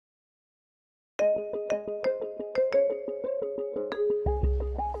Dr.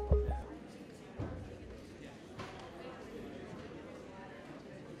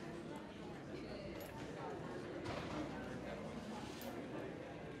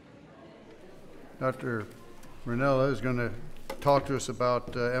 Renella is going to talk to us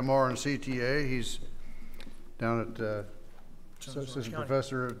about MR and CTA. He's down at Assistant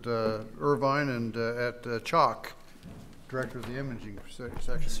Professor at Irvine and at CHOC, Director of the Imaging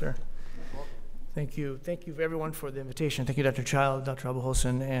Section. Yes, sir. Thank you. Thank you everyone for the invitation. Thank you, Dr. Child, Dr.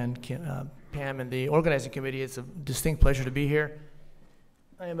 Abuhosen, and Pam and the organizing committee. It's a distinct pleasure to be here.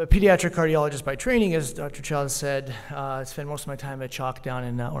 I am a pediatric cardiologist by training, as Dr. Child said. I spend most of my time at CHOC down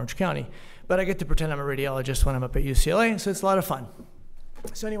in Orange County, but I get to pretend I'm a radiologist when I'm up at UCLA, so it's a lot of fun.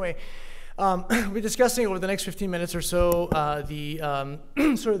 So anyway, we're discussing over the next 15 minutes or so the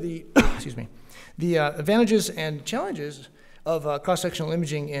excuse me, the advantages and challenges of cross-sectional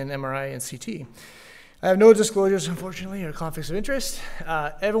imaging in MRI and CT. I have no disclosures, unfortunately, or conflicts of interest.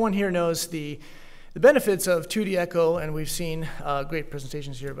 Everyone here knows the benefits of 2D echo, and we've seen great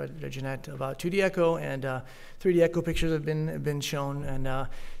presentations here by Jeanette about 2D echo, and 3D echo pictures have been shown, and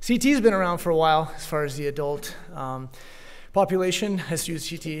CT's been around for a while as far as the adult population has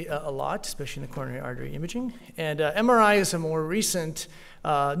used CT a lot, especially in the coronary artery imaging, and MRI is a more recent,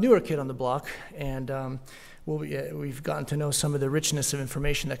 newer kid on the block, and we've gotten to know some of the richness of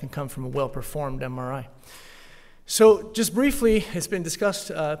information that can come from a well-performed MRI. So just briefly, it's been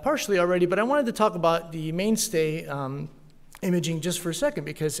discussed partially already, but I wanted to talk about the mainstay imaging just for a second,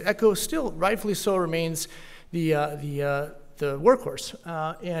 because echo still, rightfully so, remains the workhorse.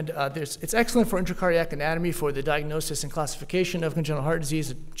 It's excellent for intracardiac anatomy, for the diagnosis and classification of congenital heart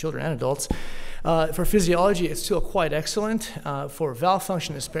disease in children and adults. For physiology, it's still quite excellent. For valve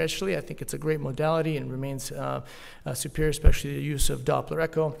function especially, I think it's a great modality and remains superior, especially the use of Doppler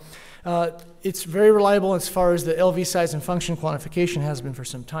echo. It's very reliable as far as the LV size and function quantification has been for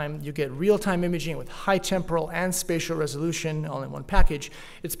some time. You get real-time imaging with high temporal and spatial resolution all in one package.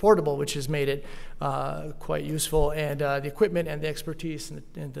 It's portable, which has made it quite useful, and the equipment and the expertise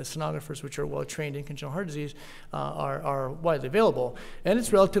and the sonographers, which are well-trained in congenital heart disease, are widely available. And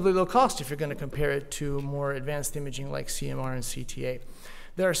it's relatively low cost if you're going to compare it to more advanced imaging like CMR and CTA.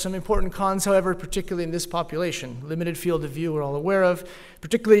 There are some important cons, however, particularly in this population. Limited field of view we're all aware of,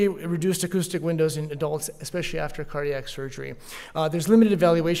 particularly reduced acoustic windows in adults, especially after cardiac surgery. There's limited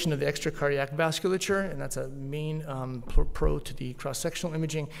evaluation of the extracardiac vasculature, and that's a main pro to the cross-sectional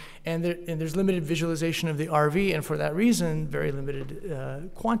imaging. And there's limited visualization of the RV, and for that reason, very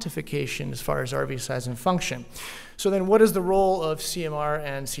limited quantification as far as RV size and function. So then what is the role of CMR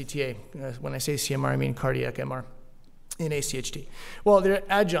and CTA? When I say CMR, I mean cardiac MR. In ACHD. Well, they're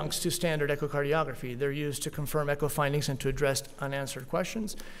adjuncts to standard echocardiography. They're used to confirm echo findings and to address unanswered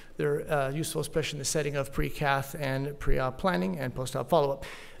questions. They're useful especially in the setting of pre-cath and pre-op planning and post-op follow-up.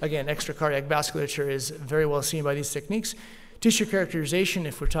 Again, extracardiac vasculature is very well seen by these techniques. Tissue characterization,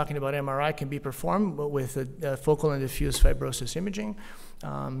 if we're talking about MRI, can be performed with focal and diffuse fibrosis imaging.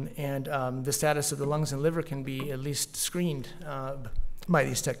 The status of the lungs and liver can be at least screened by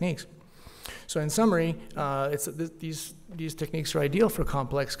these techniques. So in summary, these techniques are ideal for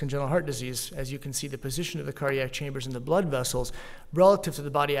complex congenital heart disease. As you can see, the position of the cardiac chambers and the blood vessels relative to the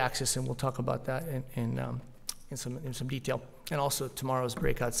body axis, and we'll talk about that in some detail. And also tomorrow's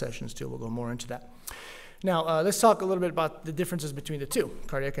breakout sessions too, we'll go more into that. Now, let's talk a little bit about the differences between the two,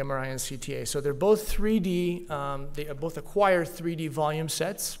 cardiac MRI and CTA. So they're both 3D, they both acquire 3D volume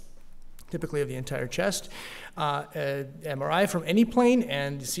sets, typically of the entire chest. MRI from any plane,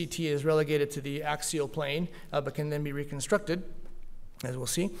 and CT is relegated to the axial plane, but can then be reconstructed, as we'll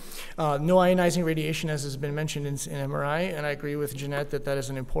see. No ionizing radiation, as has been mentioned in MRI, and I agree with Jeanette that that is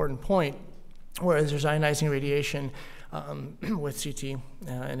an important point, whereas there's ionizing radiation with CT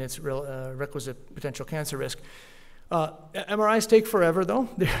and its requisite potential cancer risk. MRIs take forever, though.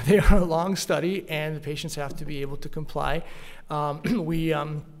 They are a long study, and the patients have to be able to comply.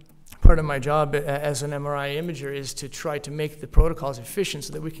 Part of my job as an MRI imager is to try to make the protocols efficient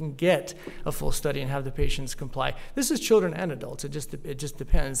so that we can get a full study and have the patients comply. This is children and adults. It just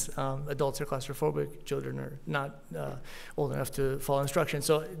depends. Adults are claustrophobic. Children are not old enough to follow instructions.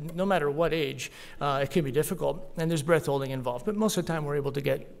 So no matter what age, it can be difficult, and there's breath holding involved. But most of the time, we're able to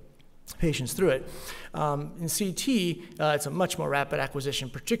get patients through it. In CT, it's a much more rapid acquisition,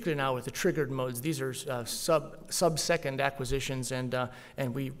 particularly now with the triggered modes. These are sub-second acquisitions, and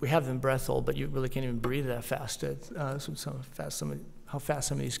we have them breath hold, but you really can't even breathe that fast. how fast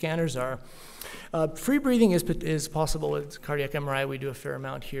some of these scanners are. Free breathing is possible with cardiac MRI. We do a fair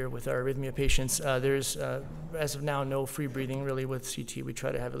amount here with our arrhythmia patients. There's, as of now, no free breathing really with CT. We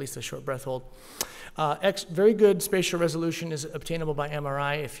try to have at least a short breath hold. Very good spatial resolution is obtainable by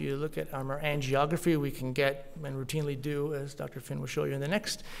MRI. If you look at our angiography, we can get and routinely do, as Dr. Finn will show you in the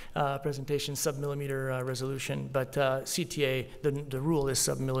next presentation, sub-millimeter resolution. But CTA, the rule is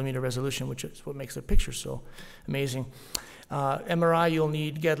sub-millimeter resolution, which is what makes the picture so amazing. MRI, you'll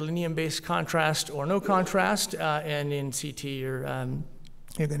need gadolinium-based contrast or no contrast, and in CT, you're going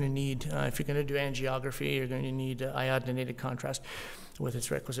to need, if you're going to do angiography, you're going to need iodinated contrast with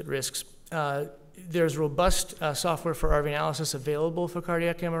its requisite risks. There's robust software for RV analysis available for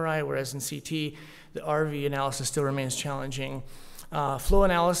cardiac MRI, whereas in CT, the RV analysis still remains challenging. Flow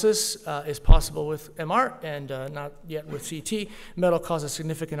analysis is possible with MR and not yet with CT. Metal causes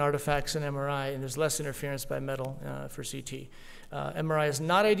significant artifacts in MRI, and there's less interference by metal for CT. MRI is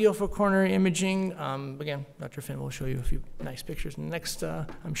not ideal for coronary imaging. Again, Dr. Finn will show you a few nice pictures in the next,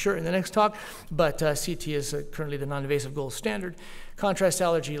 I'm sure, in the next talk, but CT is currently the non-invasive gold standard. Contrast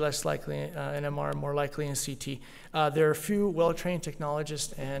allergy, less likely in MR, more likely in CT. There are a few well-trained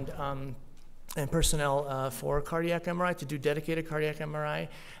technologists and personnel for cardiac MRI to do dedicated cardiac MRI.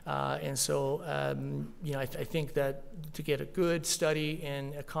 And so, I think that to get a good study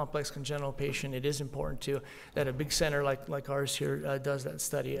in a complex congenital patient, it is important that a big center like ours here does that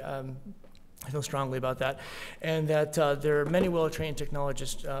study. I feel strongly about that. And that there are many well-trained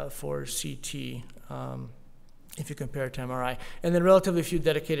technologists for CT if you compare it to MRI. And then relatively few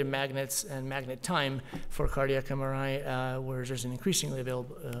dedicated magnets and magnet time for cardiac MRI, whereas there's an increasingly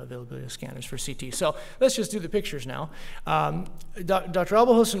availability of scanners for CT. So let's just do the pictures now. Dr.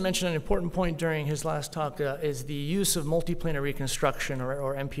 Abelhosen mentioned an important point during his last talk is the use of multiplanar reconstruction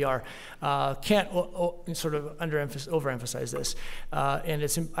or MPR. Can't sort of overemphasize this. And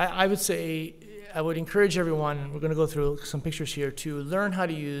it's, I would say, I would encourage everyone, we're going to go through some pictures here, to learn how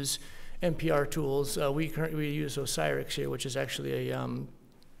to use MPR tools. We use Osirix here, which is actually a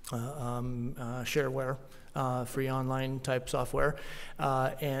shareware, free online type software,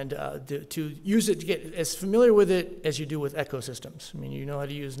 and to use it to get as familiar with it as you do with echo systems. I mean, you know how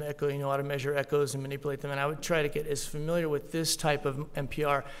to use an echo, you know how to measure echoes and manipulate them, and I would try to get as familiar with this type of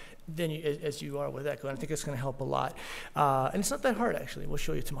MPR as you are with echo, and I think it's going to help a lot. And it's not that hard, actually. We'll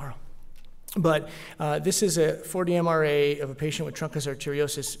show you tomorrow. But this is a 4D MRA of a patient with truncus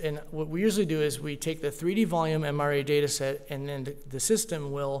arteriosus, and what we usually do is we take the 3D volume MRA data set, and then the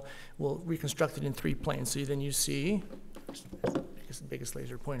system will reconstruct it in 3 planes. So then you see, I guess the biggest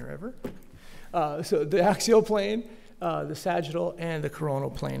laser pointer ever. So the axial plane, the sagittal, and the coronal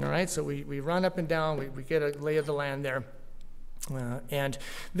plane, all right? So we run up and down, we get a lay of the land there. And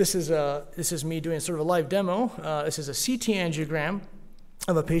this is me doing sort of a live demo. This is a CT angiogram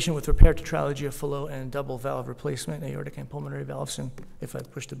of a patient with repaired tetralogy of Fallot and double valve replacement, aortic and pulmonary valves, and if I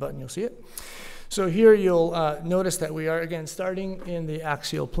push the button, you'll see it. So here you'll notice that we are, again, starting in the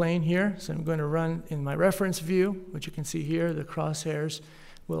axial plane here. So I'm going to run in my reference view, which you can see here, the crosshairs.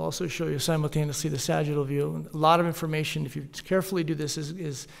 We'll also show you simultaneously the sagittal view. A lot of information, if you carefully do this,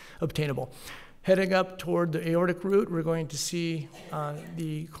 is obtainable. Heading up toward the aortic root, we're going to see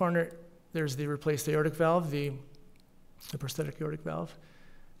the corner, there's the replaced aortic valve, the prosthetic aortic valve.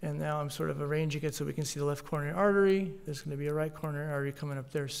 And now I'm sort of arranging it so we can see the left coronary artery. There's going to be a right coronary artery coming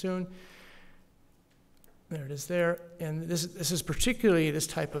up there soon. There it is there. And this is particularly this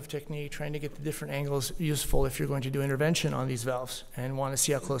type of technique, trying to get the different angles useful if you're going to do intervention on these valves and want to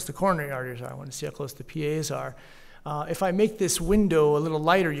see how close the coronary arteries are, want to see how close the PAs are. If I make this window a little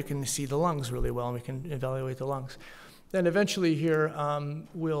lighter, you can see the lungs really well, and we can evaluate the lungs. Then eventually here,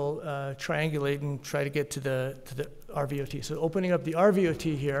 we'll triangulate and try to get to the RVOT. So opening up the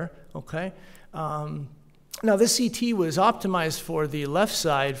RVOT here, okay? Now this CT was optimized for the left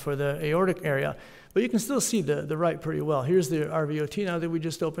side, for the aortic area, but you can still see the right pretty well. Here's the RVOT now that we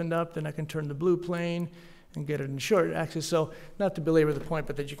just opened up. Then I can turn the blue plane and get it in short axis. So not to belabor the point,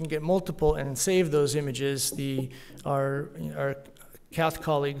 but that you can get multiple and save those images. Our cath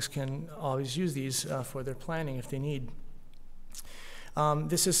colleagues can always use these for their planning if they need.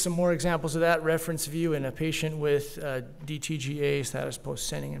 This is some more examples of that reference view in a patient with DTGA, status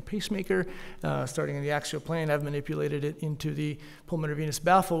post-sending and pacemaker. Starting in the axial plane, I've manipulated it into the pulmonary venous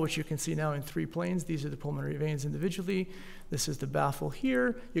baffle, which you can see now in 3 planes. These are the pulmonary veins individually. This is the baffle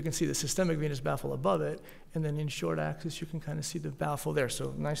here. You can see the systemic venous baffle above it. And then in short axis, you can kind of see the baffle there.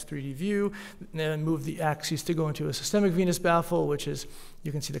 So nice 3D view. And then move the axis to go into a systemic venous baffle, which is,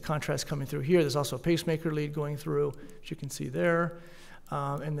 you can see the contrast coming through here. There's also a pacemaker lead going through, which you can see there.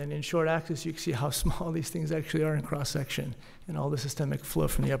 And then in short axis, you can see how small these things actually are in cross-section, and all the systemic flow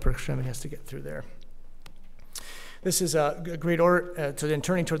from the upper extremity has to get through there. This is a great so then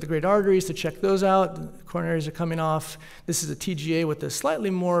turning toward the great arteries to check those out. The coronaries are coming off. This is a TGA with a slightly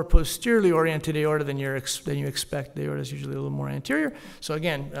more posteriorly oriented aorta than you expect. The aorta is usually a little more anterior. So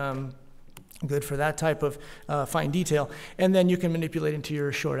again, good for that type of fine detail. And then you can manipulate into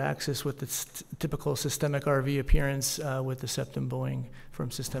your short axis with the typical systemic RV appearance with the septum bowing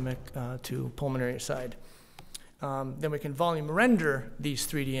from systemic to pulmonary side. Then we can volume render these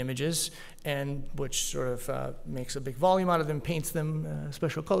 3D images, and which sort of makes a big volume out of them, paints them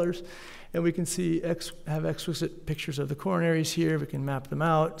special colors. And we can see have exquisite pictures of the coronaries here. We can map them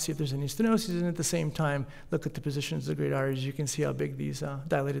out, see if there's any stenosis, and at the same time, look at the positions of the great arteries. You can see how big these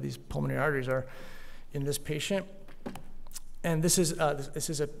dilated these pulmonary arteries are in this patient. And this is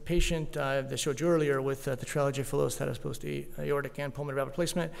a patient that showed you earlier with the tetralogy of status post aortic and pulmonary valve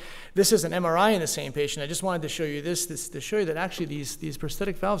replacement. This is an MRI in the same patient. I just wanted to show you this to show you that actually these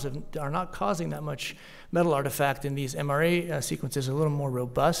prosthetic valves are not causing that much metal artifact, and these MRA sequences are a little more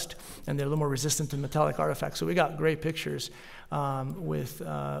robust, and they're a little more resistant to metallic artifacts. So we got great pictures with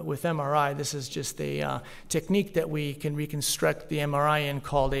MRI. This is just a technique that we can reconstruct the MRI in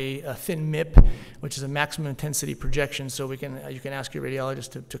called a thin MIP, which is a maximum intensity projection. So you can ask your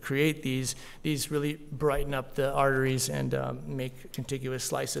radiologist to create these really brighten up the arteries and make contiguous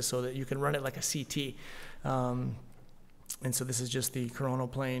slices so that you can run it like a CT. And so this is just the coronal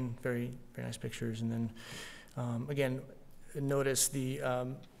plane, very, very nice pictures. And then again, notice the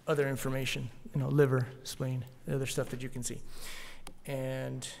other information, liver, spleen, the other stuff that you can see.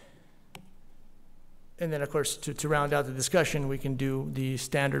 And then, of course, to round out the discussion, we can do the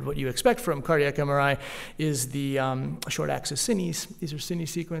standard, what you expect from cardiac MRI is the short axis cines. These are cine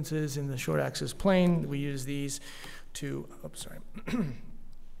sequences in the short axis plane. We use these to,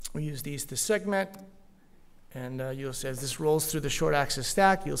 we use these to segment. And you'll see as this rolls through the short axis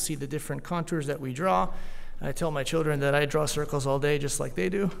stack, you'll see the different contours that we draw. I tell my children that I draw circles all day just like they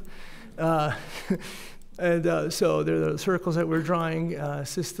do. So they're the circles that we're drawing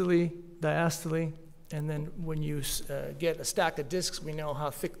systole, diastole, and then when you get a stack of discs, we know how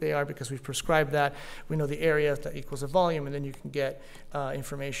thick they are because we've prescribed that. We know the area that equals a volume, and then you can get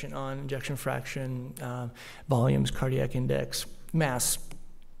information on injection fraction, volumes, cardiac index, mass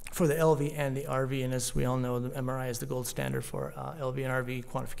for the LV and the RV. And as we all know, the MRI is the gold standard for LV and RV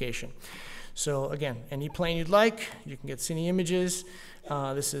quantification. So again, any plane you'd like, you can get cine images.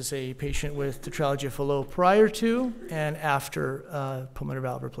 This is a patient with tetralogy of Fallot prior to and after pulmonary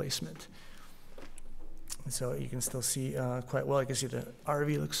valve replacement. And so you can still see quite well. You can see the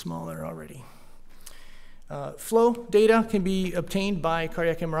RV looks smaller already. Flow data can be obtained by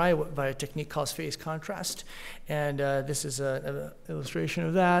cardiac MRI by a technique called phase contrast. And this is an illustration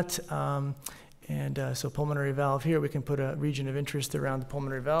of that. So pulmonary valve here, we can put a region of interest around the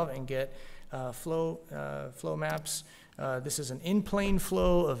pulmonary valve and get flow maps. This is an in-plane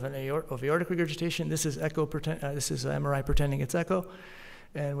flow of aortic regurgitation. This is MRI pretending it's echo,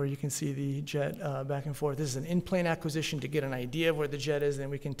 and where you can see the jet back and forth. This is an in-plane acquisition to get an idea of where the jet is, then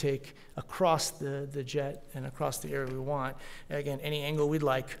we can take across the jet and across the area we want. Again, any angle we'd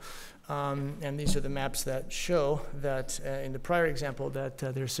like. And these are the maps that show that in the prior example that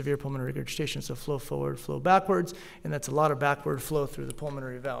there's severe pulmonary regurgitation, so flow forward, flow backwards, and that's a lot of backward flow through the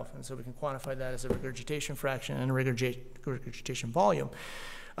pulmonary valve. And so we can quantify that as a regurgitation fraction and a regurgitation volume.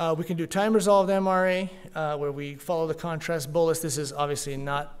 We can do time-resolved MRA, where we follow the contrast bolus. This is obviously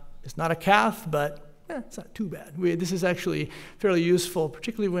it's not a cath, but it's not too bad. This is actually fairly useful,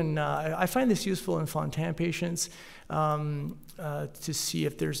 particularly when I find this useful in Fontan patients to see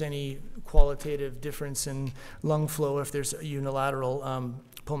if there's any qualitative difference in lung flow, if there's a unilateral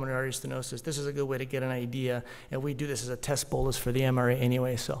pulmonary artery stenosis. This is a good way to get an idea, and we do this as a test bolus for the MRA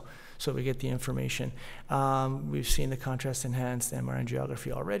anyway, so we get the information. We've seen the contrast-enhanced MRI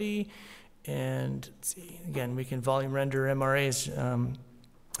angiography already, and let's see, again, we can volume render MRAs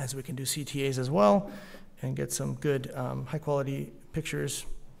as we can do CTAs as well, and get some good high-quality pictures.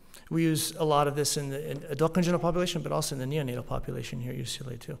 We use a lot of this in the adult congenital population, but also in the neonatal population here at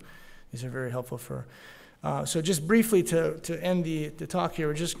UCLA too. These are very helpful for. So just briefly to end the talk here,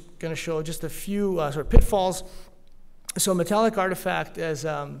 we're just going to show just a few sort of pitfalls. So metallic artifact, as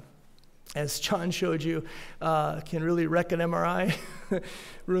John showed you, can really wreck an MRI,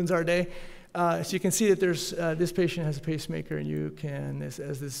 ruins our day. So you can see that there's this patient has a pacemaker, and you can, as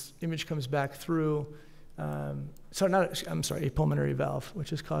this image comes back through, a pulmonary valve,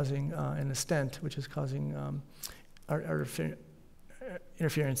 which is causing, and a stent, which is causing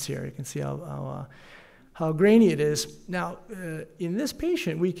interference here. You can see how how grainy it is. Now, in this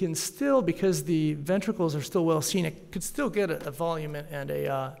patient, we can still, because the ventricles are still well seen, it could still get a volume and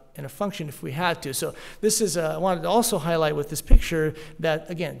a function if we had to. So this is, I wanted to also highlight with this picture that,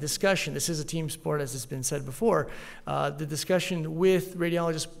 again, discussion, this is a team sport, as has been said before, the discussion with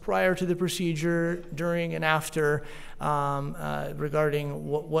radiologists prior to the procedure, during and after, regarding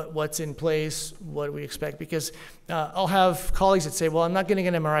what's in place, what we expect, because I'll have colleagues that say, well, I'm not getting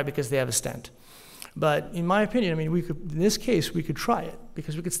an MRI because they have a stent. But in my opinion, I mean, we could, in this case, we could try it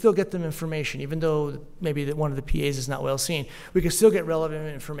because we could still get them information, even though maybe that one of the PAs is not well seen. We could still get relevant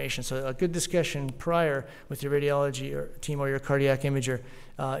information. So a good discussion prior with your radiology team or your cardiac imager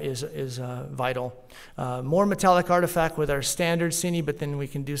is vital. More metallic artifact with our standard cine, but then we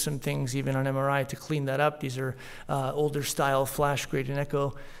can do some things even on MRI to clean that up. These are older style flash gradient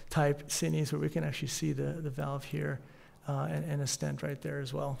echo type cines where we can actually see the valve here. And a stent right there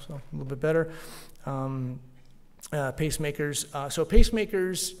as well, so a little bit better. Pacemakers. So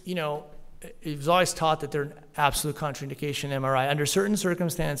pacemakers, you know, it was always taught that they're an absolute contraindication in MRI. Under certain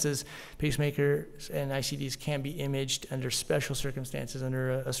circumstances, pacemakers and ICDs can be imaged under special circumstances, under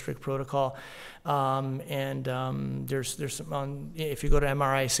a strict protocol. There's some if you go to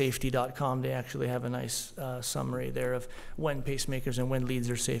MRIsafety.com, they actually have a nice summary there of when pacemakers and when leads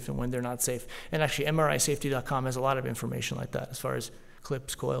are safe and when they're not safe. And actually, MRIsafety.com has a lot of information like that as far as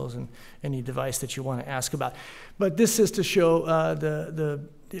clips, coils, and any device that you want to ask about. But this is to show the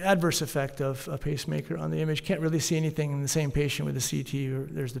adverse effect of a pacemaker on the image. Can't really see anything in the same patient with the CT, or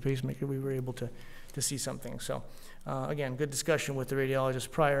there's the pacemaker. We were able to see something. So again, good discussion with the radiologist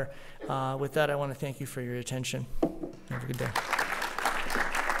prior. With that, I want to thank you for your attention. Have a good day.